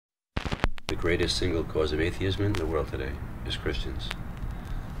greatest single cause of atheism in the world today is Christians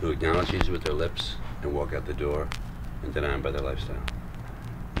who acknowledge Jesus with their lips and walk out the door and deny him by their lifestyle.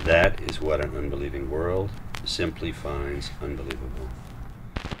 That is what an unbelieving world simply finds unbelievable.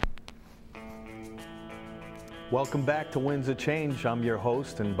 Welcome back to Winds of Change. I'm your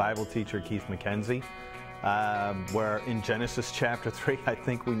host and Bible teacher, Keith McKenzie. We're in Genesis chapter 3. I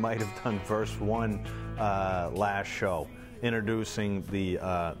think we might have done verse 1 last show, introducing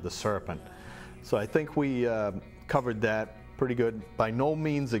the serpent. So I think we covered that pretty good. By no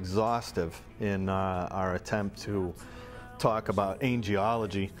means exhaustive in our attempt to talk about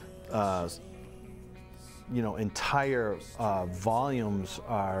angelology. Entire volumes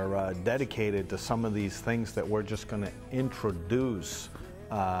are dedicated to some of these things that we're just going to introduce,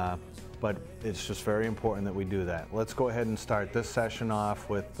 but it's just very important that we do that. Let's go ahead and start this session off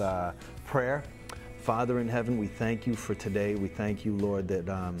with prayer. Father in heaven, we thank you for today. We thank you, Lord,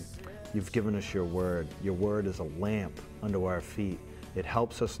 that you've given us your word. Your word is a lamp unto our feet. It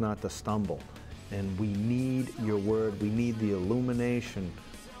helps us not to stumble. And we need your word. We need the illumination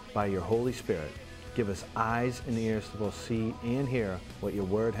by your Holy Spirit. Give us eyes and ears to both see and hear what your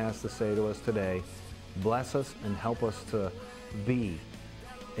word has to say to us today. Bless us and help us to be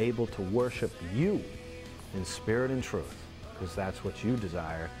able to worship you in spirit and truth, because that's what you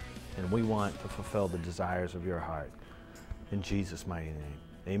desire, and we want to fulfill the desires of your heart. In Jesus' mighty name,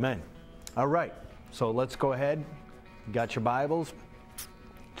 amen. All right, so let's go ahead. You got your Bibles?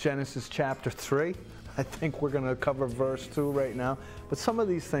 Genesis chapter 3. I think we're going to cover verse 2 right now, but some of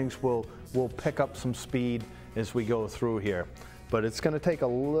these things will pick up some speed as we go through here. But it's going to take a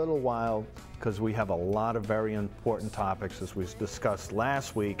little while because we have a lot of very important topics, as we discussed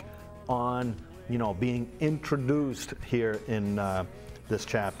last week, on being introduced here in this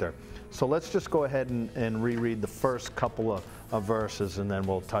chapter. So let's just go ahead and reread the first couple of verses, and then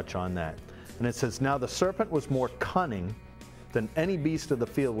we'll touch on that. And it says, "Now the serpent was more cunning than any beast of the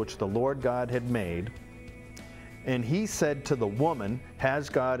field which the Lord God had made. And he said to the woman, Has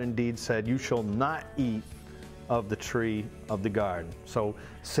God indeed said, You shall not eat of the tree of the garden?" So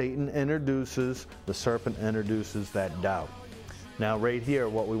Satan introduces, the serpent introduces that doubt. Now right here,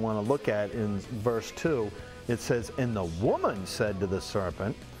 what we want to look at in verse 2, it says, "And the woman said to the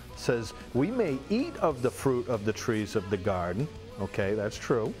serpent," says, "We may eat of the fruit of the trees of the garden." Okay, that's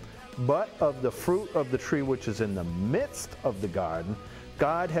true. "But of the fruit of the tree which is in the midst of the garden,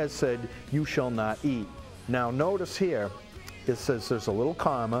 God has said, You shall not eat." Now notice here, it says there's a little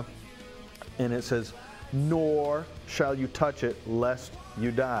comma, and it says, "Nor shall you touch it, lest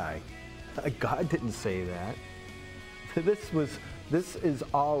you die." God didn't say that. This is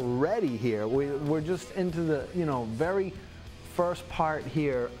already here. We're just into the very first part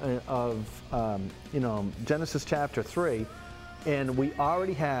here of Genesis chapter 3. And we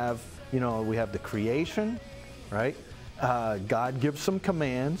already have, we have the creation, right? God gives some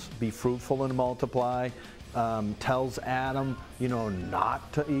commands, be fruitful and multiply, tells Adam,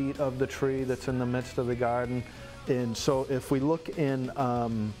 not to eat of the tree that's in the midst of the garden. And so if we look in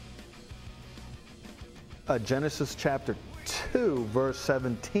Genesis chapter 2, verse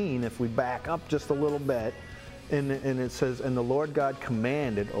 17, if we back up just a little bit, and it says, "And the Lord God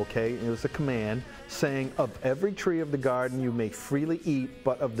commanded," okay, it was a command, saying, "Of every tree of the garden you may freely eat,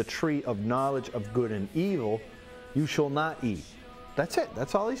 but of the tree of knowledge of good and evil you shall not eat." That's it.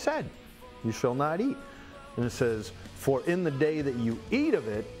 That's all he said. You shall not eat. And it says, "For in the day that you eat of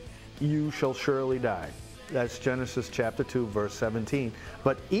it, you shall surely die." That's Genesis chapter 2, verse 17.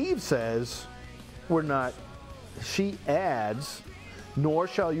 But Eve says, she adds, "Nor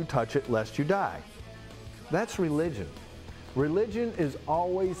shall you touch it, lest you die." That's religion. Religion is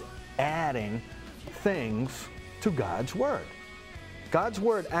always adding things to God's Word. God's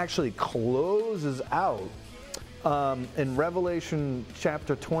Word actually closes out in Revelation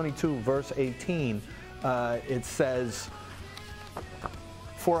chapter 22, verse 18, it says,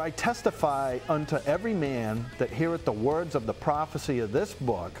 "For I testify unto every man that heareth the words of the prophecy of this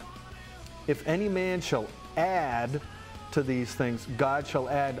book, if any man shall add to these things, God shall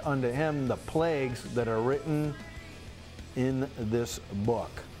add unto him the plagues that are written in this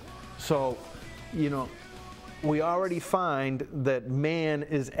book." So, we already find that man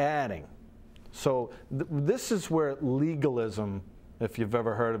is adding. So this is where legalism, if you've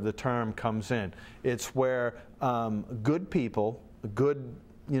ever heard of the term, comes in. It's where good people,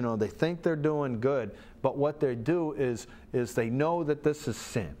 they think they're doing good, but what they do is they know that this is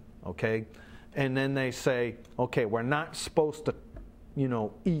sin, okay? And then they say, okay, we're not supposed to,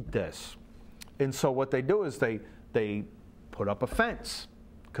 eat this. And so what they do is they put up a fence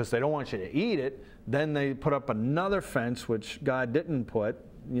because they don't want you to eat it. Then they put up another fence, which God didn't put,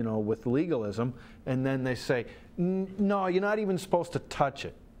 with legalism, and then they say, no, you're not even supposed to touch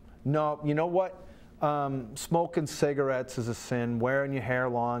it. No, you know what? Smoking cigarettes is a sin. Wearing your hair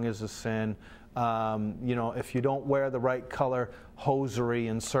long is a sin. If you don't wear the right color hosiery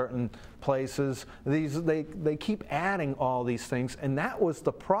in certain places, they keep adding all these things, and that was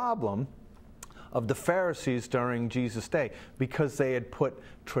the problem of the Pharisees during Jesus' day, because they had put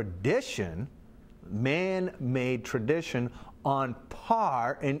tradition, man-made tradition, on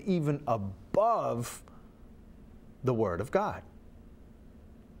par and even above the Word of God.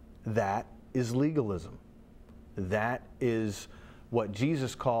 That is legalism. That is what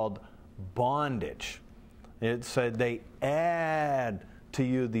Jesus called bondage. It said they add to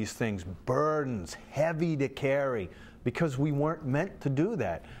you these things, burdens, heavy to carry, because we weren't meant to do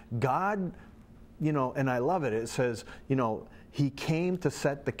that. God, and I love it, it says, He came to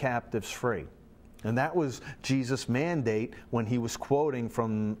set the captives free. And that was Jesus' mandate when He was quoting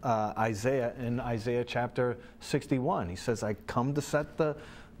from Isaiah in Isaiah chapter 61. He says, I come to set the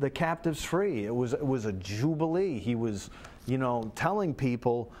captives free. It was a jubilee. He was, telling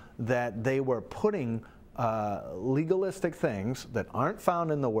people that they were putting legalistic things that aren't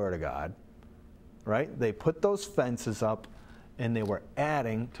found in the Word of God, right? They put those fences up and they were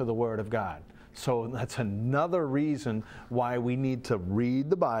adding to the Word of God. So that's another reason why we need to read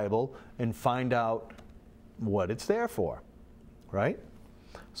the Bible and find out what it's there for, right?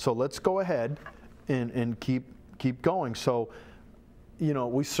 So let's go ahead and keep going. So,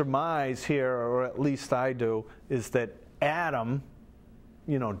 we surmise here, or at least I do, is that Adam,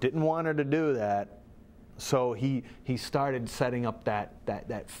 didn't want her to do that, so he started setting up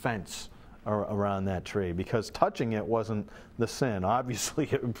that fence around that tree, because touching it wasn't the sin. Obviously,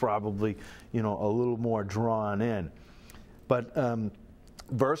 it would probably, a little more drawn in. But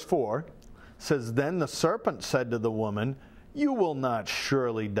verse 4 says, Then the serpent said to the woman, You will not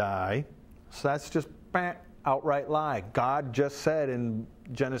surely die. So that's just outright lie. God just said in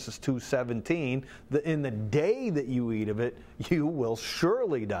Genesis 2:17 that in the day that you eat of it, you will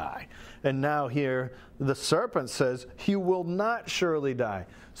surely die. And now here the serpent says, You will not surely die.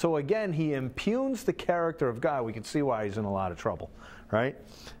 So again, he impugns the character of God. We can see why he's in a lot of trouble, right?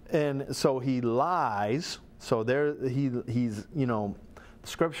 And so he lies. So there he's, the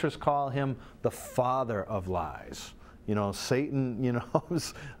scriptures call him the father of lies. Satan,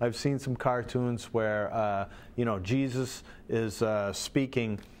 I've seen some cartoons where, Jesus is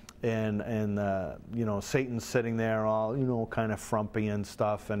speaking and Satan's sitting there all, kind of frumpy and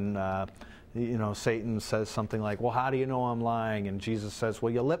stuff. And, Satan says something like, well, how do you know I'm lying? And Jesus says,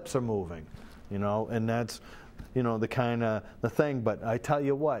 well, your lips are moving, and that's, the kind of the thing. But I tell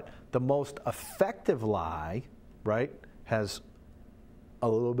you what, the most effective lie, right, has a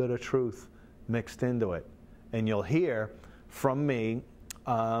little bit of truth mixed into it. And you'll hear from me,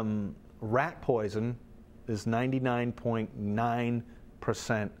 rat poison is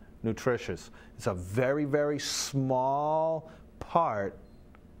 99.9% nutritious. It's a very, very small part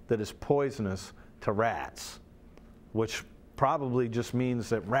that is poisonous to rats, which probably just means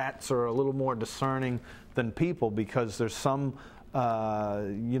that rats are a little more discerning than people, because there's some,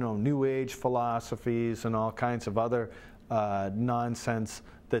 New Age philosophies and all kinds of other nonsense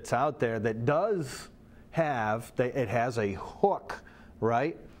that's out there that does it has a hook,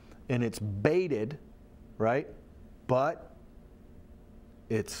 right? And it's baited, right? But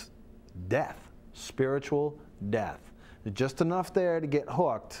it's death, spiritual death. Just enough there to get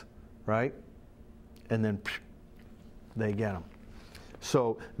hooked, right? And then they get them.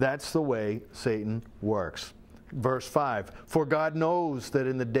 So that's the way Satan works. Verse 5, For God knows that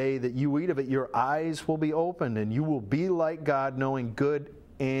in the day that you eat of it, your eyes will be opened, and you will be like God, knowing good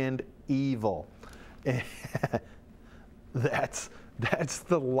and evil. That's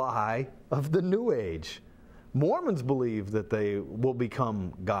the lie of the New Age. Mormons believe that they will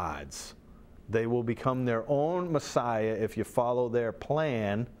become gods. They will become their own Messiah if you follow their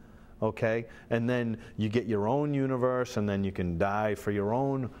plan, okay? And then you get your own universe, and then you can die for your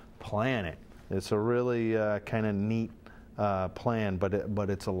own planet. It's a really kind of neat plan, but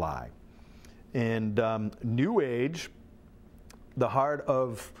it's a lie. And New Age, the heart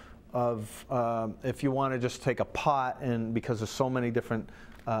of if you want to just take a pot, and because there's so many different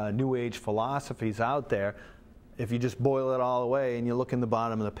New Age philosophies out there, if you just boil it all away and you look in the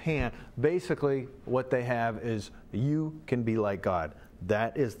bottom of the pan, basically what they have is you can be like God.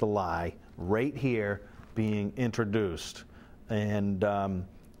 That is the lie right here being introduced. And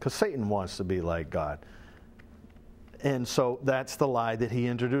because Satan wants to be like God. And so that's the lie that he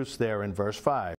introduced there in verse 5.